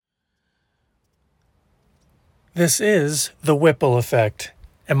This is The Whipple Effect,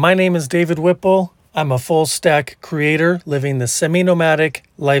 and my name is David Whipple. I'm a full stack creator living the semi nomadic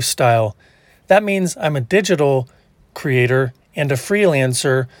lifestyle. That means I'm a digital creator and a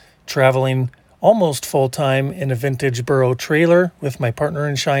freelancer traveling almost full time in a vintage burro trailer with my partner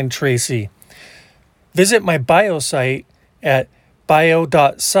in shine, Tracy. Visit my bio site at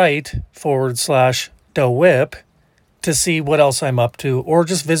bio.site/thewhip to see what else I'm up to, or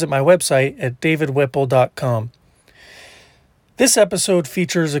just visit my website at davidwhipple.com. This episode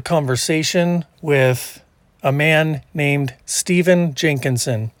features a conversation with a man named Stephen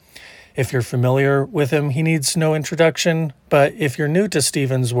Jenkinson. If you're familiar with him, he needs no introduction, but if you're new to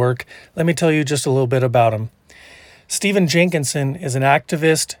Stephen's work, let me tell you just a little bit about him. Stephen Jenkinson is an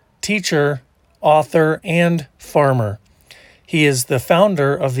activist, teacher, author, and farmer. He is the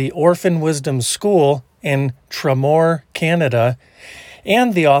founder of the Orphan Wisdom School in Tramore, Canada,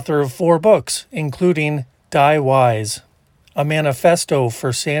 and the author of 4 books, including Die Wise, a manifesto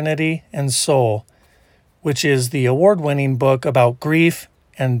for sanity and soul, which is the award-winning book about grief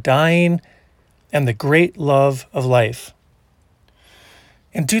and dying and the great love of life.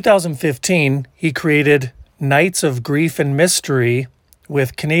 In 2015, he created Nights of Grief and Mystery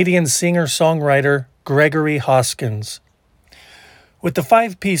with Canadian singer-songwriter Gregory Hoskins. With the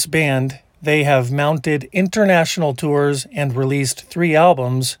 5-piece band, they have mounted international tours and released 3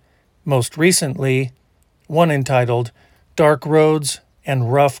 albums, most recently, one entitled Dark Roads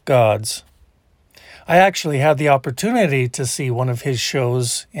and Rough Gods. I actually had the opportunity to see one of his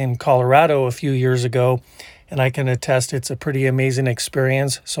shows in Colorado a few years ago, and I can attest it's a pretty amazing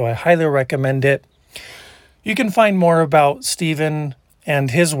experience, so I highly recommend it. You can find more about Stephen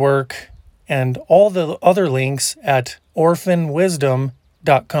and his work and all the other links at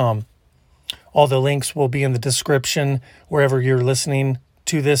orphanwisdom.com. All the links will be in the description wherever you're listening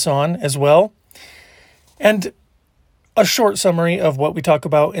to this on as well. And a short summary of what we talk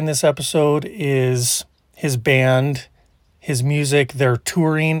about in this episode is his band, his music, their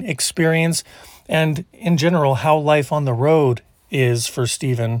touring experience, and in general, how life on the road is for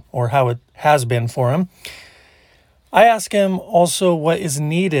Stephen, or how it has been for him. I ask him also what is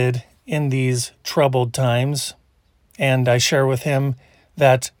needed in these troubled times, and I share with him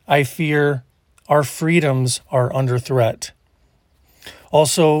that I fear our freedoms are under threat.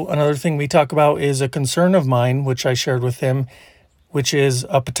 Also, another thing we talk about is a concern of mine, which I shared with him, which is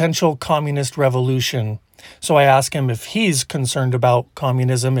a potential communist revolution. So I ask him if he's concerned about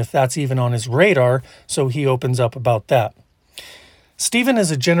communism, if that's even on his radar, so he opens up about that. Stephen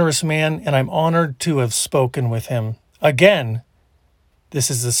is a generous man, and I'm honored to have spoken with him. Again, this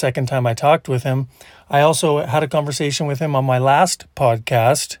is the second time I talked with him. I also had a conversation with him on my last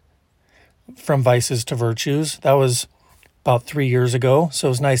podcast, From Vices to Virtues. That was about 3 years ago, so it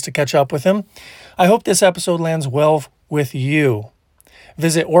was nice to catch up with him. I hope this episode lands well with you.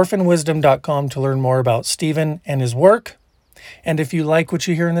 Visit orphanwisdom.com to learn more about Stephen and his work. And if you like what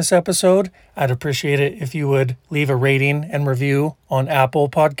you hear in this episode, I'd appreciate it if you would leave a rating and review on Apple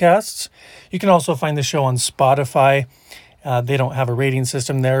Podcasts. You can also find the show on Spotify. They don't have a rating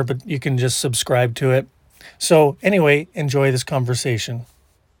system there, but you can just subscribe to it. So anyway, enjoy this conversation.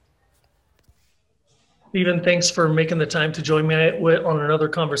 Stephen, thanks for making the time to join me on another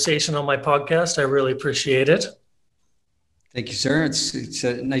conversation on my podcast. I really appreciate it. Thank you, sir. It's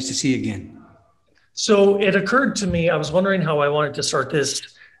nice to see you again. So it occurred to me, I was wondering how I wanted to start this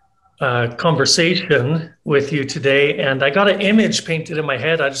conversation with you today, and I got an image painted in my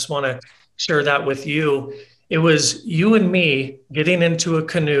head. I just want to share that with you. It was you and me getting into a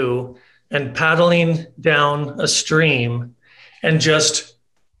canoe and paddling down a stream and just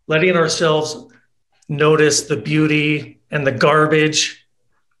letting ourselves notice the beauty and the garbage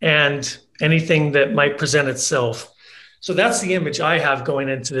and anything that might present itself. So that's the image I have going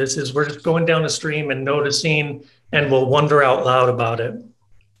into this, is we're just going down a stream and noticing, and we'll wonder out loud about it.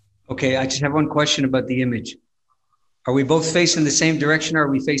 Okay, I just have one question about the image. Are we both facing the same direction, or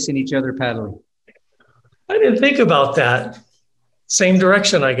are we facing each other paddling? I didn't think about that. Same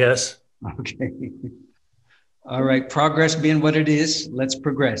direction, I guess. Okay. All right, progress being what it is, let's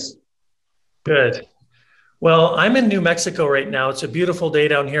progress. Good. Well, I'm in New Mexico right now. It's a beautiful day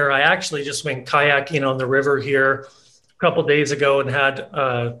down here. I actually just went kayaking on the river here a couple days ago and had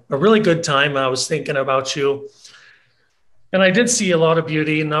a really good time. I was thinking about you. And I did see a lot of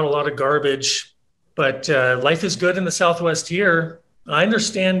beauty and not a lot of garbage, but life is good in the Southwest here. I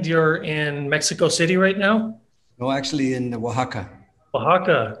understand you're in Mexico City right now? No, actually in Oaxaca.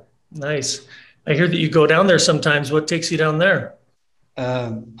 Oaxaca. Nice. I hear that you go down there sometimes. What takes you down there?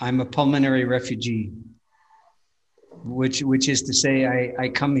 I'm a pulmonary refugee, which is to say I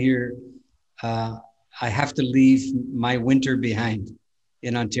come here I have to leave my winter behind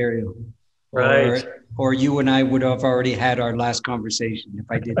in Ontario, Right. or you and I would have already had our last conversation if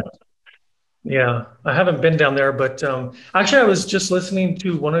I didn't. Yeah, I haven't been down there, but actually, I was just listening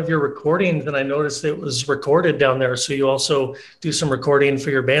to one of your recordings and I noticed it was recorded down there. So you also do some recording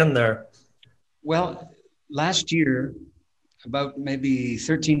for your band there. Well, last year, about maybe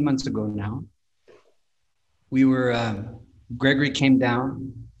 13 months ago now, we were, Gregory came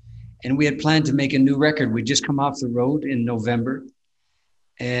down and we had planned to make a new record. We'd just come off the road in November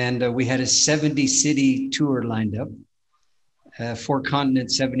and we had a 70 city tour lined up, 4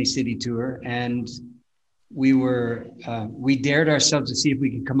 continent, 70 city tour. And we dared ourselves to see if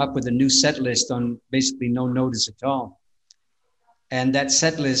we could come up with a new set list on basically no notice at all. And that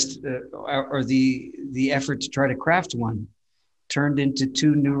set list, or the effort to try to craft one, turned into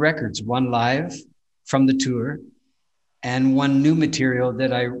 2 new records, one live from the tour and one new material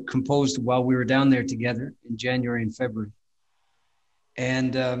that I composed while we were down there together in January and February.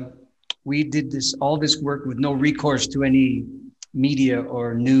 And we did all this work with no recourse to any media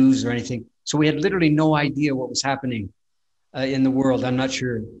or news or anything. So we had literally no idea what was happening in the world. I'm not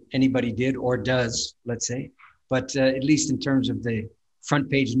sure anybody did or does, let's say, but at least in terms of the front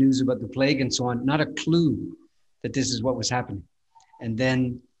page news about the plague and so on, not a clue that this is what was happening. And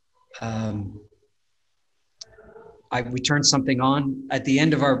then we turned something on at the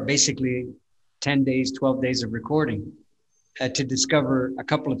end of our basically 10 days, 12 days of recording to discover a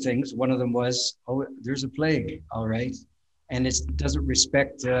couple of things. One of them was, oh, there's a plague, all right. And it doesn't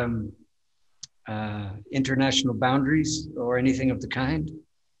respect international boundaries or anything of the kind.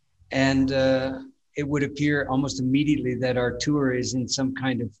 And it would appear almost immediately that our tour is in some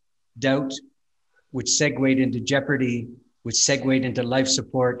kind of doubt, which segued into jeopardy, which segued into life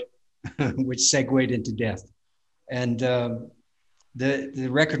support, which segued into death. And the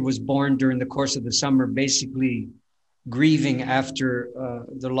record was born during the course of the summer, basically grieving after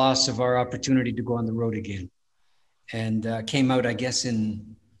the loss of our opportunity to go on the road again. And came out, I guess,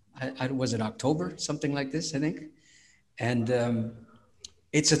 in, was it October? Something like this, I think. And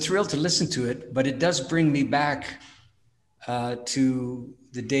it's a thrill to listen to it, but it does bring me back to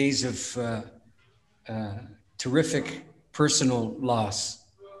the days of terrific personal loss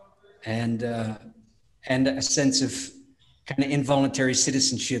and a sense of kind of involuntary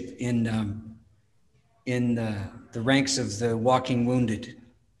citizenship in the ranks of the walking wounded,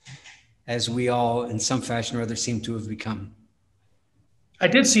 as we all, in some fashion or other, seem to have become. I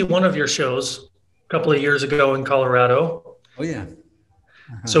did see one of your shows a couple of years ago in Colorado. Oh, yeah.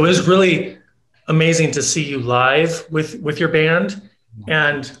 So it was really amazing to see you live with your band.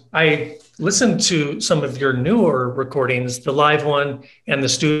 And I listened to some of your newer recordings, the live one and the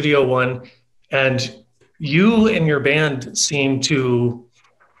studio one, and you and your band seem to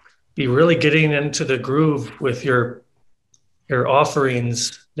be really getting into the groove with your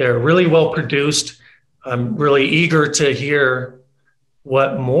offerings. They're really well produced. I'm really eager to hear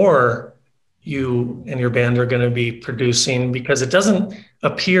what more you and your band are going to be producing, because it doesn't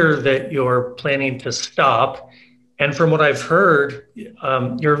appear that you're planning to stop. And from what I've heard,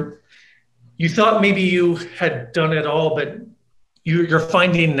 you thought maybe you had done it all, but you're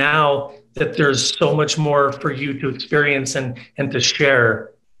finding now that there's so much more for you to experience and to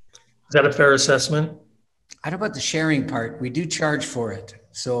share. Is that a fair assessment? I don't know about the sharing part. We do charge for it.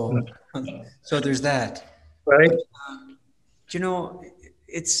 So there's that. Right. You know,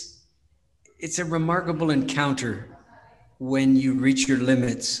 it's a remarkable encounter when you reach your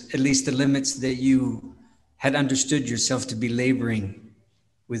limits, at least the limits that you had understood yourself to be laboring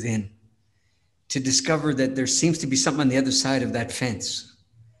within, to discover that there seems to be something on the other side of that fence.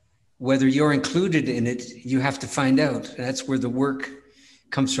 Whether you're included in it, you have to find out. That's where the work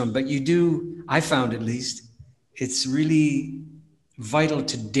comes from. But you do, I found at least, it's really vital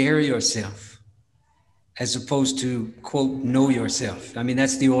to dare yourself as opposed to, quote, know yourself. I mean,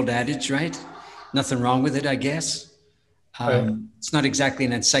 that's the old adage, right? Nothing wrong with it, I guess. Right. It's not exactly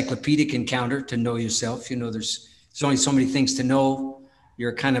an encyclopedic encounter to know yourself. You know, there's only so many things to know.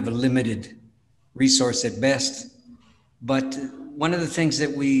 You're kind of a limited resource at best. But one of the things that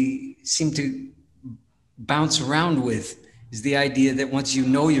we seem to bounce around with is the idea that once you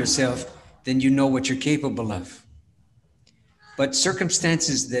know yourself, then you know what you're capable of. But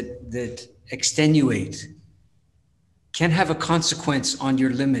circumstances that extenuate can have a consequence on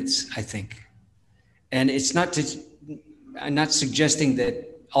your limits, I think. And it's not I'm not suggesting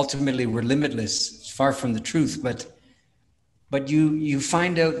that ultimately we're limitless. It's far from the truth, but you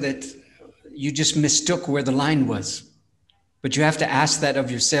find out that you just mistook where the line was. But you have to ask that of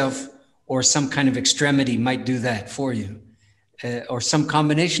yourself, or some kind of extremity might do that for you. or some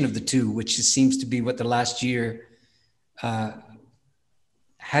combination of the two, which seems to be what the last year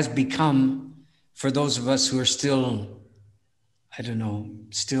has become for those of us who are still, I don't know,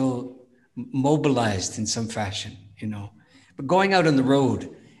 still mobilized in some fashion, you know. But going out on the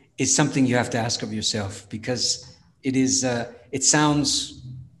road is something you have to ask of yourself, because it is, it sounds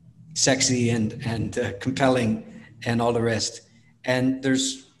sexy and compelling and all the rest. And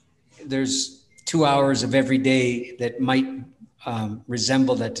there's 2 hours of every day that might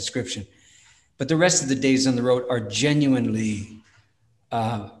resemble that description. But the rest of the days on the road are genuinely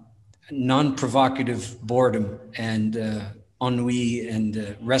non-provocative boredom and ennui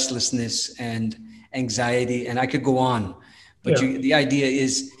and restlessness and anxiety, and I could go on. But the idea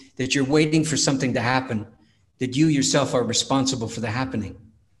is that you're waiting for something to happen, that you yourself are responsible for the happening.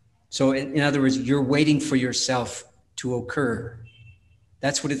 So in other words, you're waiting for yourself to occur.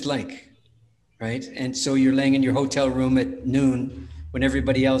 That's what it's like, right? And so you're laying in your hotel room at noon when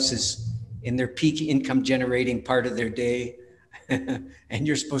everybody else is in their peak income generating part of their day, and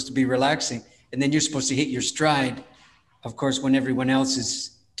you're supposed to be relaxing. And then you're supposed to hit your stride, of course, when everyone else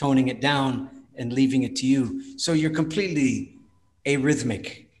is toning it down and leaving it to you. So you're completely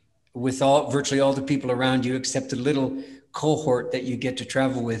arrhythmic with virtually all the people around you, except a little cohort that you get to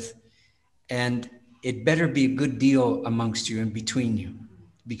travel with. And it better be a good deal amongst you and between you,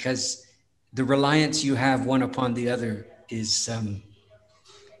 because the reliance you have one upon the other is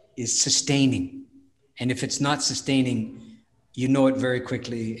sustaining. And if it's not sustaining, you know it very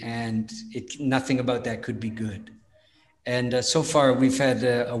quickly, and nothing about that could be good. And so far, we've had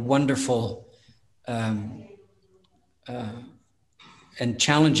a wonderful and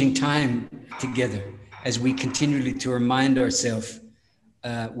challenging time together as we continually to remind ourselves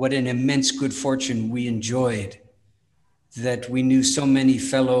what an immense good fortune we enjoyed, that we knew so many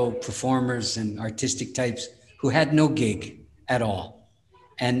fellow performers and artistic types who had no gig at all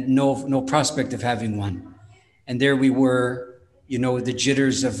and no prospect of having one. And there we were, you know, the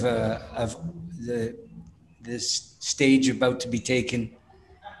jitters of this stage about to be taken.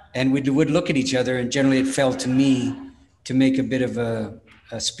 And we would look at each other, and generally it fell to me to make a bit of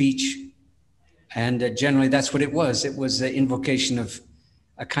a speech. And generally that's what it was. It was an invocation of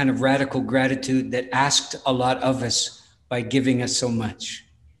a kind of radical gratitude that asked a lot of us by giving us so much.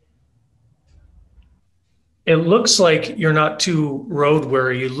 It looks like you're not too road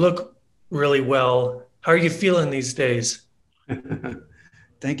weary. You look really well. How are you feeling these days?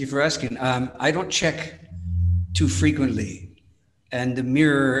 Thank you for asking. I don't check too frequently, and the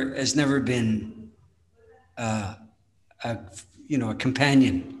mirror has never been, a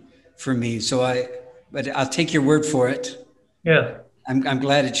companion for me. But I'll take your word for it. Yeah. I'm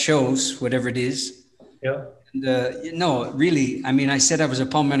glad it shows whatever it is. Yeah. And, no, really, I mean, I said I was a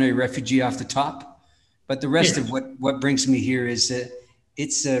pulmonary refugee off the top, but the rest of what brings me here is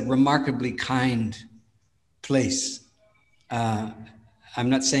it's a remarkably kind place. I'm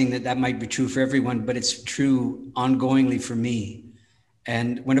not saying that might be true for everyone, but it's true ongoingly for me.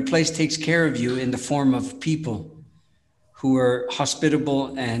 And when a place takes care of you in the form of people who are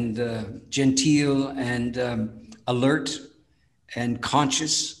hospitable and genteel and alert and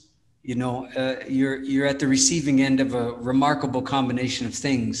conscious, you know, you're at the receiving end of a remarkable combination of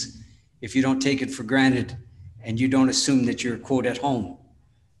things if you don't take it for granted and you don't assume that you're, quote, at home.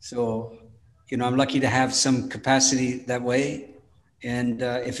 So, you know, I'm lucky to have some capacity that way. And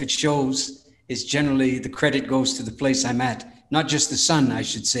if it shows, it's generally the credit goes to the place I'm at. Not just the sun, I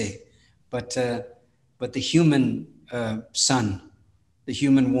should say, but the human sun, the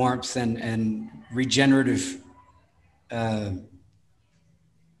human warmth and regenerative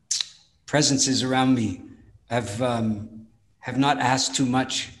presences around me have not asked too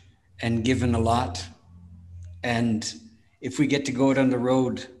much and given a lot. And if we get to go out on the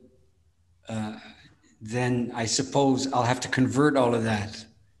road, then I suppose I'll have to convert all of that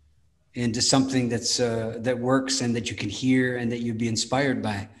into something that works and that you can hear and that you'd be inspired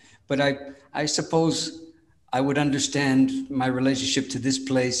by. But I suppose I would understand my relationship to this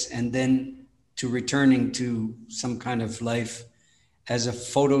place and then to returning to some kind of life as a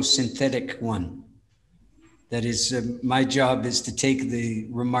photosynthetic one. That is, my job is to take the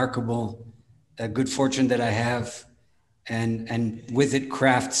remarkable good fortune that I have and with it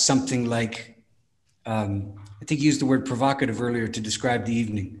craft something like, I think you used the word provocative earlier to describe the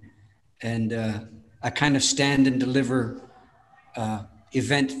evening. And I kind of stand and deliver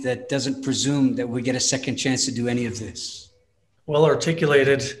event that doesn't presume that we get a second chance to do any of this. Well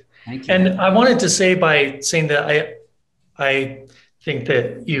articulated. Thank you. And I wanted to say by saying that I think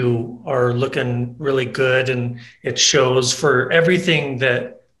that you are looking really good, and it shows for everything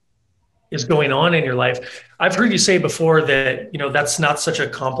that is going on in your life. I've heard you say before that, that's not such a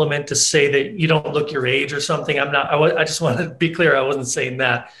compliment to say that you don't look your age or something. I just want to be clear. I wasn't saying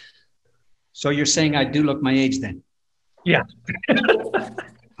that. So you're saying I do look my age then? Yeah.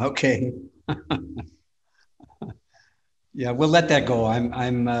 Okay. Yeah, we'll let that go.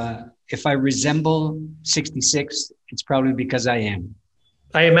 If I resemble 66, it's probably because I am.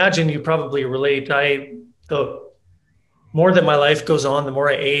 I imagine you probably relate. The more that my life goes on, the more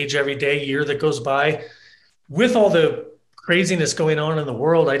I age every day, year that goes by, with all the craziness going on in the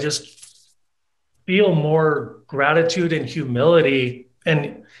world, I just feel more gratitude and humility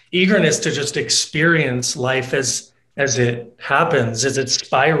and eagerness to just experience life as it happens, as it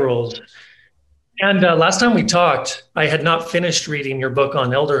spirals. And last time we talked, I had not finished reading your book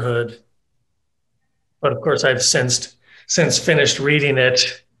on elderhood, but of course I've since finished reading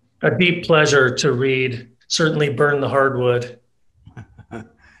it. A deep pleasure to read. Certainly burn the hardwood.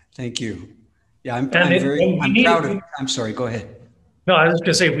 Thank you. Yeah, I'm, And I'm very, we I'm need proud of, it. I'm sorry, go ahead. No, I was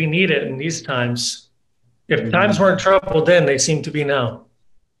going to say we need it in these times. If times Mhm. weren't troubled then, they seem to be now.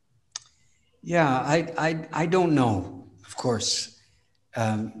 Yeah, I don't know, of course.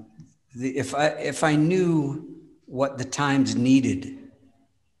 Um, if I knew what the times needed,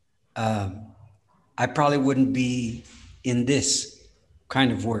 I probably wouldn't be in this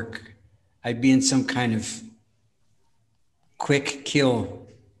kind of work. I'd be in some kind of quick kill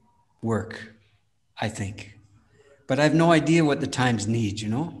work, I think. But I have no idea what the times need, you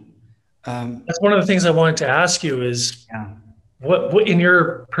know? That's one of the things I wanted to ask you is Yeah. what in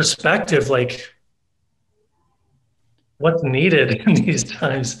your perspective, like what's needed in these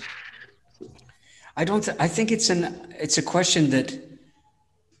times? I think it's a question that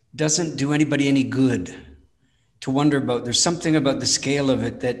doesn't do anybody any good to wonder about. There's something about the scale of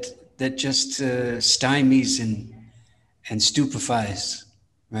it that just stymies and stupefies,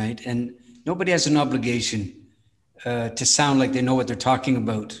 right? And nobody has an obligation to sound like they know what they're talking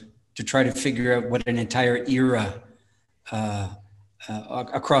about, to try to figure out what an entire era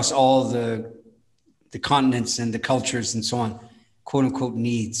across all the continents and the cultures and so on, quote unquote,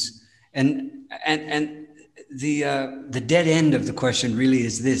 needs. And the dead end of the question really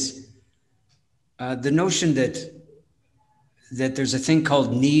is this: the notion that there's a thing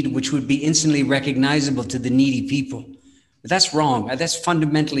called need, which would be instantly recognizable to the needy people. But that's wrong. That's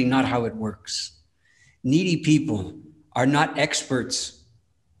fundamentally not how it works. Needy people are not experts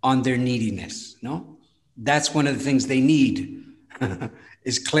on their neediness. No, that's one of the things they need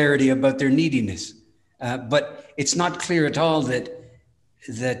is clarity about their neediness. But it's not clear at all that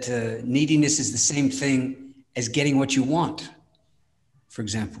neediness is the same thing as getting what you want, for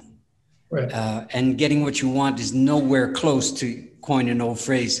example. Right. And getting what you want is nowhere close, to coin an old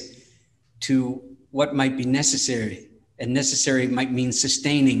phrase, to what might be necessary. And necessary might mean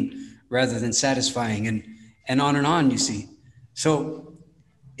sustaining rather than satisfying, and on, you see. So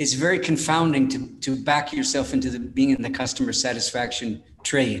it's very confounding to back yourself into being in the customer satisfaction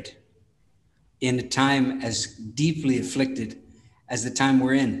trade in a time as deeply afflicted as the time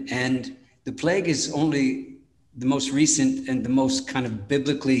we're in. And the plague is only the most recent and the most kind of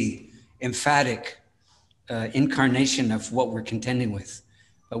biblically emphatic incarnation of what we're contending with.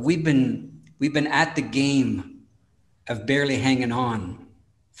 But we've been at the game of barely hanging on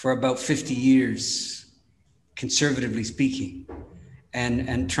for about 50 years, conservatively speaking,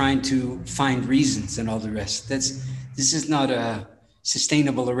 and trying to find reasons and all the rest. This is not a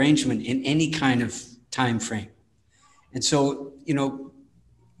sustainable arrangement in any kind of time frame. And so,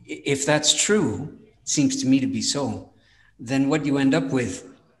 if that's true, it seems to me to be so, then what you end up with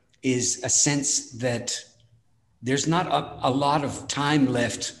is a sense that there's not a lot of time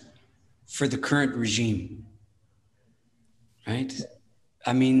left for the current regime, right?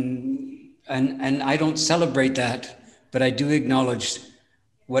 I mean, and I don't celebrate that, but I do acknowledge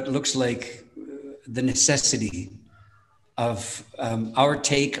what looks like the necessity of our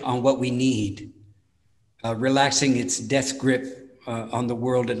take on what we need, relaxing its death grip on the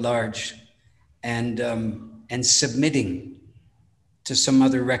world at large, and submitting to some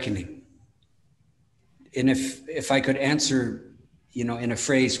other reckoning. And if I could answer, in a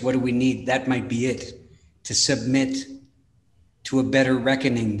phrase, what do we need? That might be it: to submit to a better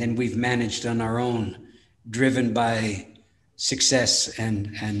reckoning than we've managed on our own, driven by success, and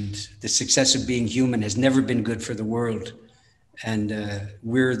the success of being human has never been good for the world. And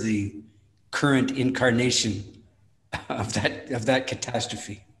we're the current incarnation of that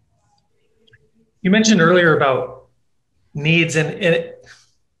catastrophe. You mentioned earlier about needs, and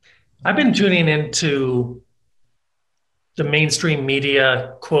I've been tuning into the mainstream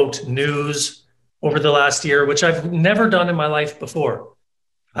media, quote, news over the last year, which I've never done in my life before.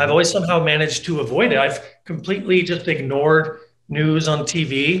 I've always somehow managed to avoid it. I've completely just ignored news on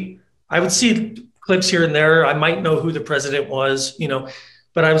TV. I would see clips here and there. I might know who the president was,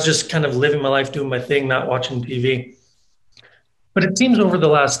 but I was just kind of living my life, doing my thing, not watching TV. But it seems over the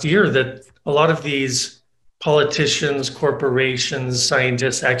last year that a lot of these politicians, corporations,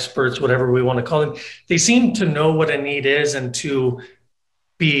 scientists, experts, whatever we want to call them, they seem to know what a need is and to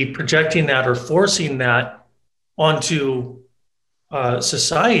be projecting that or forcing that onto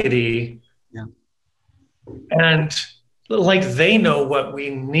society. Yeah. And like they know what we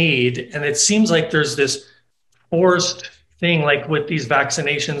need. And it seems like there's this forced thing, like with these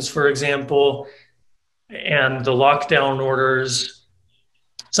vaccinations, for example, and the lockdown orders,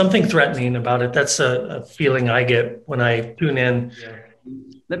 something threatening about it. That's a feeling I get when I tune in. Yeah.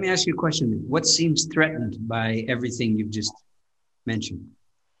 Let me ask you a question. What seems threatened by everything you've just mentioned?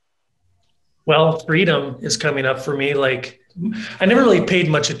 Well, freedom is coming up for me. Like, I never really paid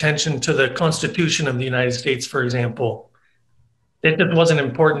much attention to the Constitution of the United States, for example. It just wasn't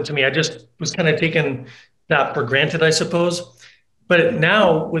important to me. I just was kind of taking that for granted, I suppose. But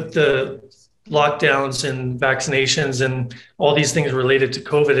now with the lockdowns and vaccinations and all these things related to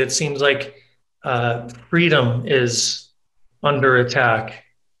COVID, it seems like freedom is under attack.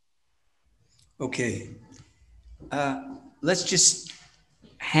 Okay. Let's just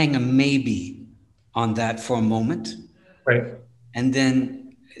hang a maybe on that for a moment. Right. And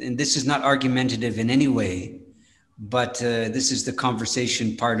then, and this is not argumentative in any way, but this is the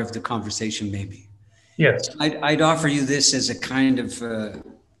conversation part of the conversation, maybe. Yes. I'd offer you this as a kind of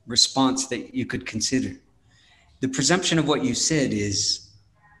response that you could consider. The presumption of what you said is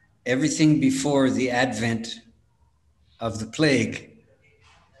everything before the advent of the plague,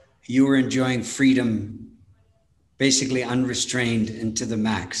 you were enjoying freedom, basically unrestrained and to the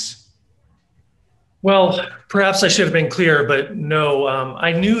max. Well, perhaps I should have been clear, but no,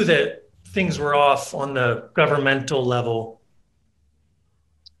 I knew that things were off on the governmental level.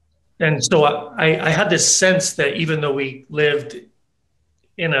 And so I had this sense that even though we lived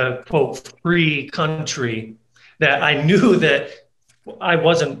in a quote free country, that I knew that I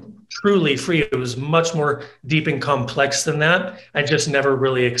wasn't truly free. It was much more deep and complex than that. I just never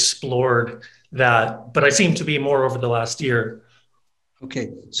really explored that, but I seem to be more over the last year.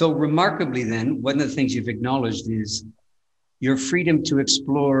 Okay, so remarkably then, one of the things you've acknowledged is your freedom to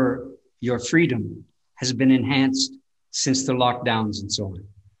explore your freedom has been enhanced since the lockdowns and so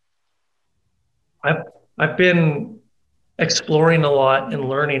on. I've been exploring a lot and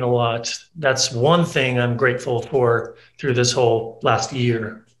learning a lot. That's one thing I'm grateful for through this whole last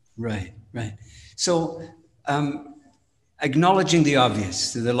year. Right, right. So acknowledging the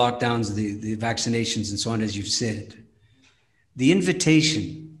obvious, the lockdowns, the vaccinations and so on, as you've said, the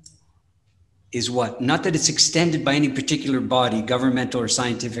invitation is what? Not that it's extended by any particular body, governmental or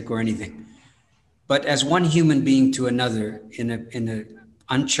scientific or anything, but as one human being to another in an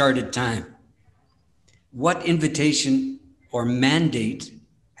uncharted time. What invitation or mandate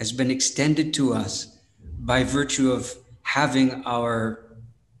has been extended to us by virtue of having our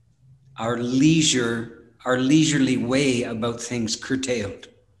leisurely way about things curtailed?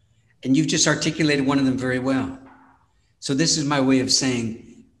 And you've just articulated one of them very well. So this is my way of saying,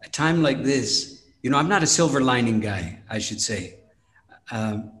 a time like this, I'm not a silver lining guy, I should say,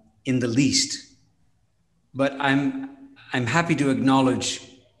 in the least, but I'm happy to acknowledge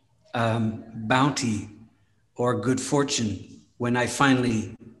bounty or good fortune when I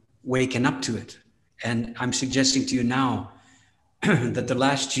finally waken up to it. And I'm suggesting to you now that the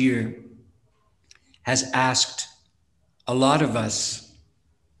last year has asked a lot of us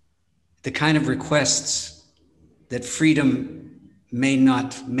the kind of requests that freedom may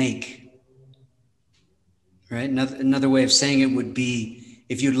not make, right? Another way of saying it would be,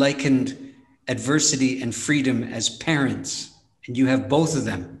 if you likened adversity and freedom as parents, and you have both of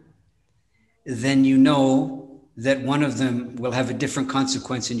them, then you know that one of them will have a different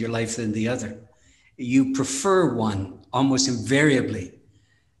consequence in your life than the other. You prefer one almost invariably.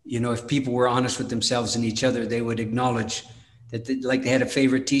 If people were honest with themselves and each other, they would acknowledge that like they had a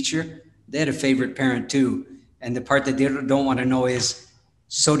favorite teacher, they had a favorite parent too. And the part that they don't want to know is,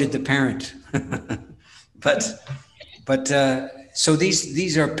 so did the parent. But so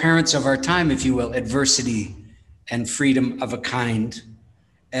these are parents of our time, if you will, adversity and freedom of a kind.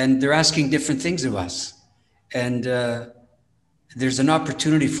 And they're asking different things of us. And there's an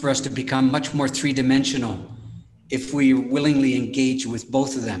opportunity for us to become much more three-dimensional if we willingly engage with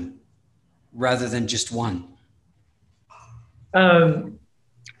both of them rather than just one.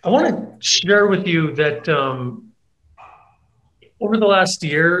 I want to share with you that over the last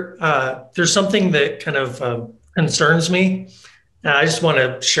year, there's something that kind of concerns me. And I just want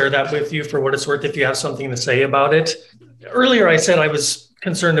to share that with you for what it's worth if you have something to say about it. Earlier, I said I was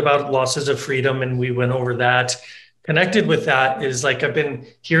concerned about losses of freedom, and we went over that. Connected with that is like I've been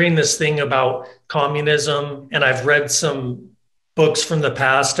hearing this thing about communism, and I've read some books from the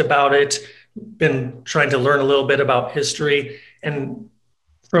past about it, been trying to learn a little bit about history. And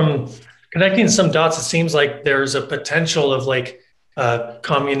from connecting some dots, it seems like there's a potential of like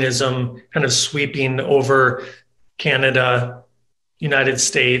communism kind of sweeping over Canada, United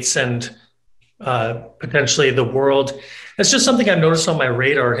States, and potentially the world. That's just something I've noticed on my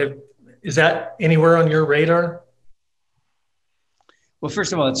radar. Is that anywhere on your radar? Well,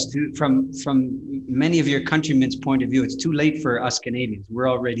 first of all, from many of your countrymen's point of view, it's too late for us Canadians. We're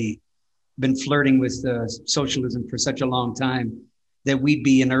already been flirting with socialism for such a long time that we'd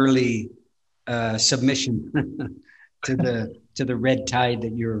be an early submission to the red tide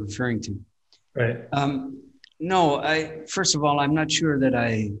that you're referring to. Right. No, I first of all, I'm not sure that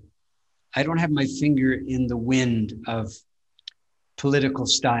I don't have my finger in the wind of political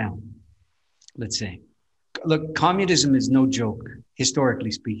style, let's say. Look, communism is no joke,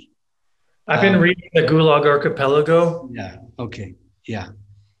 historically speaking. I've been reading the Gulag Archipelago. Yeah. Okay. Yeah.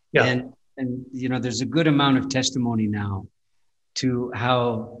 Yeah. And you know, there's a good amount of testimony now to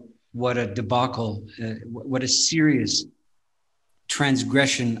how what a debacle, what a serious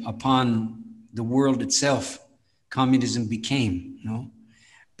transgression upon the world itself communism became. You know,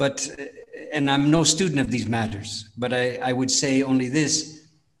 but and I'm no student of these matters, but I would say only this,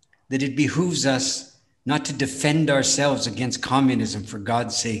 that it behooves us not to defend ourselves against communism for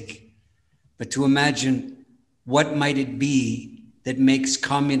God's sake, but to imagine what might it be that makes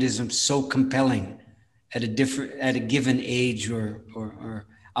communism so compelling at a given age or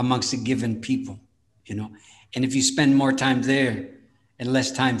amongst a given people, you know. And if you spend more time there and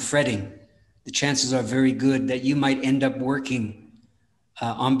less time fretting, the chances are very good that you might end up working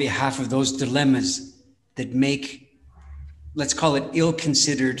on behalf of those dilemmas that make, let's call it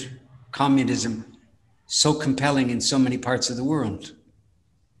ill-considered communism so compelling in so many parts of the world.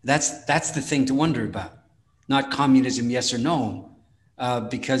 That's the thing to wonder about, not communism, yes or no,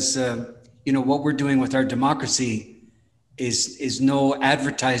 because you know what we're doing with our democracy is no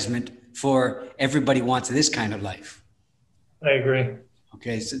advertisement for everybody wants this kind of life. I agree.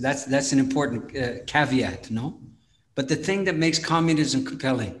 Okay, so that's an important caveat, no? But the thing that makes communism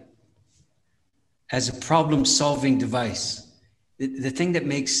compelling as a problem-solving device, the thing that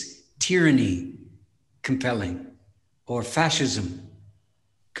makes tyranny compelling or fascism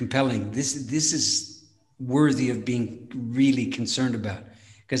compelling, this is worthy of being really concerned about.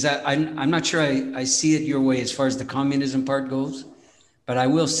 Because I'm not sure I see it your way as far as the communism part goes, but I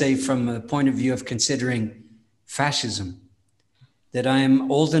will say from a point of view of considering fascism, that I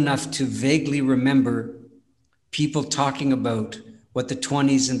am old enough to vaguely remember people talking about what the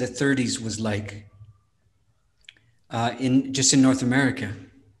 20s and the 30s was like in North America.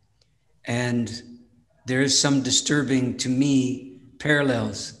 And there is some disturbing, to me,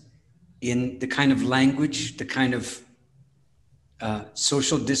 parallels in the kind of language, the kind of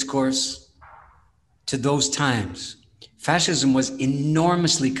social discourse to those times. Fascism was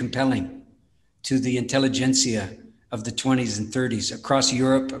enormously compelling to the intelligentsia of the 20s and 30s across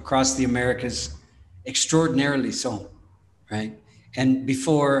Europe, across the Americas, extraordinarily so, right? And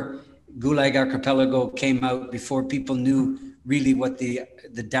before Gulag Archipelago came out, before people knew really what the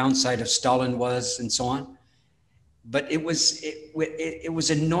downside of Stalin was and so on. But it was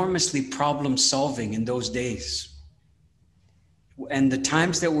enormously problem solving in those days. And the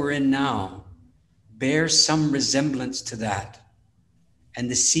times that we're in now bear some resemblance to that.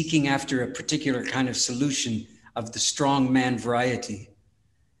 And the seeking after a particular kind of solution of the strong man variety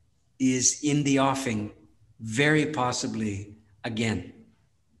is in the offing, very possibly again.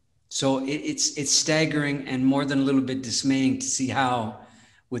 So it's staggering and more than a little bit dismaying to see how,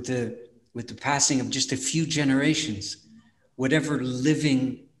 with the passing of just a few generations, whatever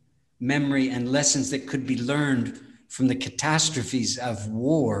living memory and lessons that could be learned from the catastrophes of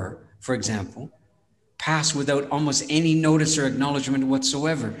war, for example, pass without almost any notice or acknowledgement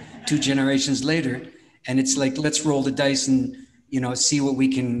whatsoever 2 generations later. And it's like, let's roll the dice and, you know, see what we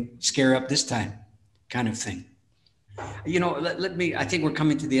can scare up this time, kind of thing. You know, I think we're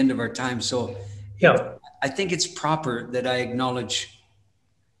coming to the end of our time. So Yeah. I think it's proper that I acknowledge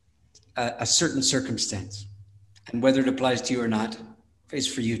a certain circumstance, and whether it applies to you or not is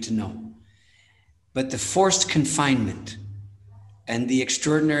for you to know. But the forced confinement and the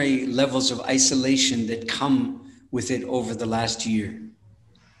extraordinary levels of isolation that come with it over the last year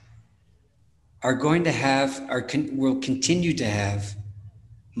are going to have, will continue to have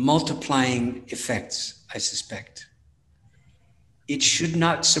multiplying effects, I suspect. it should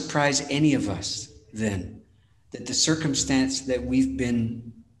not surprise any of us then that the circumstance that we've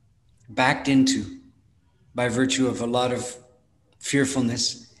been backed into by virtue of a lot of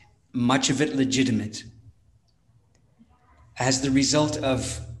fearfulness, much of it legitimate, as the result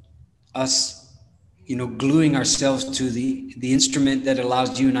of us, gluing ourselves to the instrument that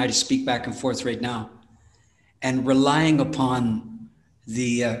allows you and I to speak back and forth right now, and relying upon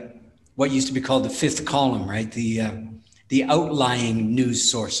the what used to be called the fifth column, right? The outlying news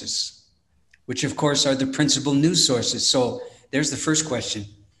sources, which of course are the principal news sources. So there's the first question: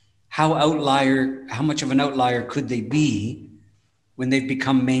 how much of an outlier could they be when they've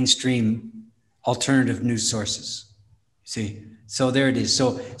become mainstream alternative news sources? See, so there it is.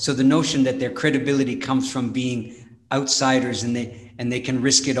 So the notion that their credibility comes from being outsiders and they can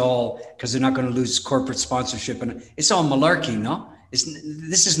risk it all because they're not going to lose corporate sponsorship, and it's all malarkey, no?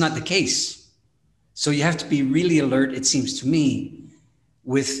 This is not the case. So you have to be really alert, it seems to me,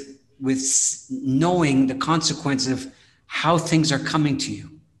 with knowing the consequence of how things are coming to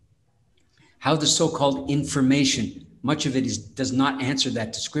you, how the so-called information, much of it does not answer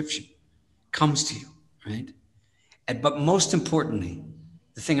that description, comes to you, right? But most importantly,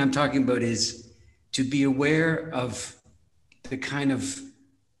 the thing I'm talking about is to be aware of the kind of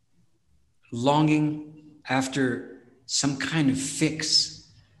longing after some kind of fix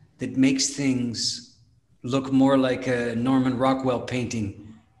that makes things look more like a Norman Rockwell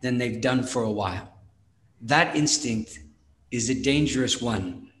painting than they've done for a while. That instinct is a dangerous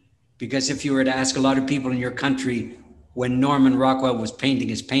one, because if you were to ask a lot of people in your country when Norman Rockwell was painting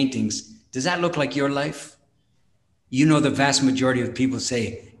his paintings, does that look like your life? The vast majority of people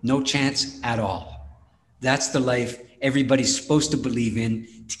say, no chance at all. That's the life everybody's supposed to believe in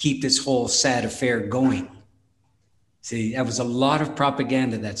to keep this whole sad affair going. See, that was a lot of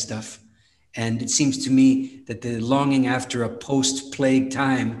propaganda, that stuff. And it seems to me that the longing after a post-plague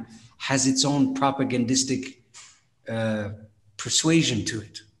time has its own propagandistic persuasion to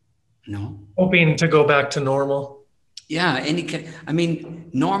it. No? Hoping to go back to normal. Yeah,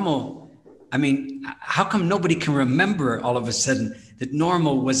 normal. How come nobody can remember all of a sudden that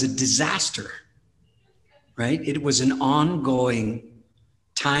normal was a disaster, right? It was an ongoing,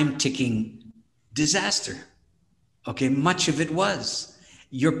 time-ticking disaster. Okay, much of it was.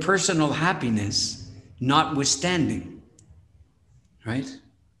 Your personal happiness notwithstanding, right?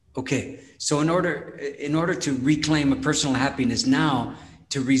 Okay, so in order to reclaim a personal happiness now,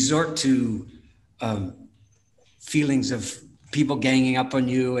 to resort to feelings of people ganging up on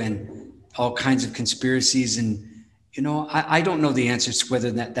you and all kinds of conspiracies, and I don't know the answers to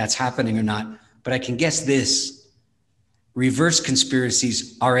whether that's happening or not, but I can guess this: reverse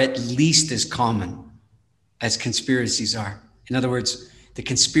conspiracies are at least as common as conspiracies are. In other words, the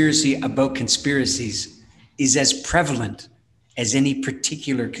conspiracy about conspiracies is as prevalent as any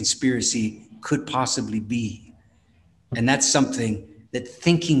particular conspiracy could possibly be. And that's something that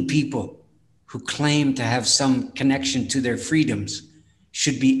thinking people who claim to have some connection to their freedoms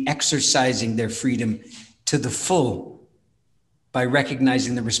should be exercising their freedom to the full by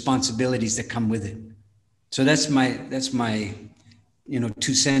recognizing the responsibilities that come with it. So that's my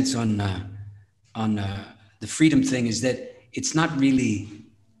 2 cents on the freedom thing, is that it's not really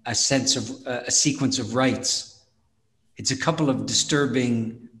a sequence of rights. It's a couple of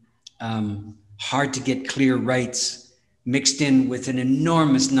disturbing, hard to get clear rights mixed in with an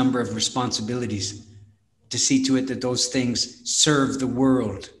enormous number of responsibilities to see to it that those things serve the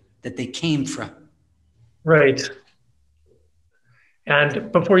world that they came from. Right.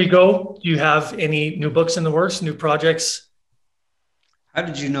 And before you go, do you have any new books in the works, new projects? How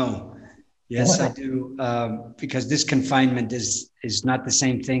did you know? Yes, I do. Because this confinement is not the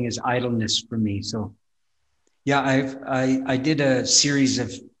same thing as idleness for me. So yeah, I did a series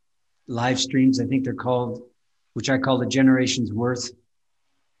of live streams, I think they're called, which I call The Generation's Worth,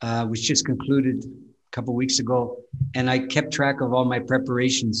 which just concluded a couple of weeks ago. And I kept track of all my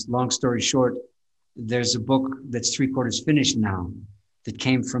preparations. Long story short, there's a book that's 3/4 finished now that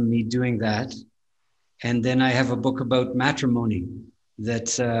came from me doing that. And then I have a book about matrimony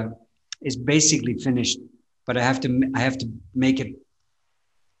that is basically finished, but I have to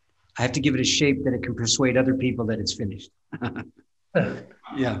give it a shape that it can persuade other people that it's finished.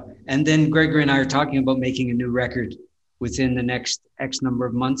 Yeah. And then Gregory and I are talking about making a new record within the next X number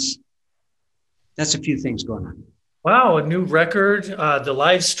of months. That's a few things going on. Wow, a new record, the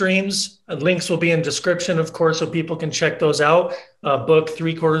live streams, links will be in description, of course, so people can check those out. Book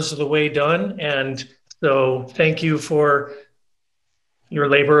 3/4 of the way done. And so thank you for your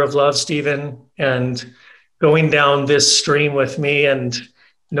labor of love, Stephen, and going down this stream with me and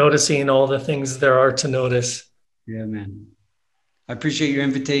noticing all the things there are to notice. Yeah, man. I appreciate your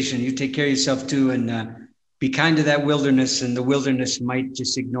invitation. You take care of yourself too, and be kind to that wilderness, and the wilderness might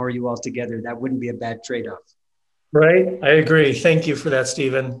just ignore you altogether. That wouldn't be a bad trade-off. Right? I agree. Thank you for that,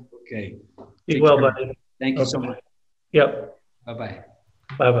 Stephen. Okay. Be well, buddy. Thank you so much. Yep. Bye-bye.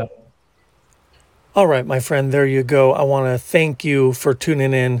 Bye-bye. All right, my friend, there you go. I want to thank you for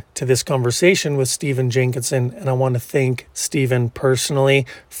tuning in to this conversation with Stephen Jenkinson, and I want to thank Stephen personally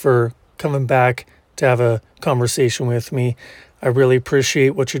for coming back to have a conversation with me. I really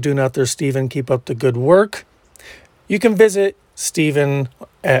appreciate what you're doing out there, Stephen. Keep up the good work. You can visit Stephen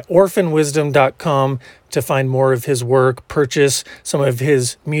at orphanwisdom.com to find more of his work, purchase some of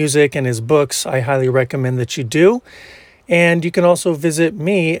his music and his books. I highly recommend that you do. And you can also visit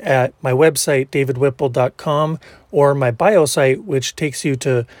me at my website, davidwhipple.com, or my bio site, which takes you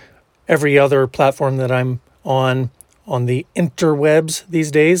to every other platform that I'm on the interwebs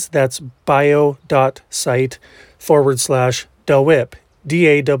these days. That's bio.site/DAWHIP,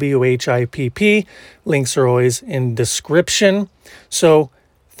 DAWHIPP. Links are always in description. So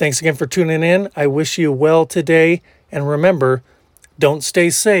thanks again for tuning in. I wish you well today. And remember, don't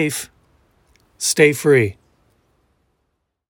stay safe, stay free.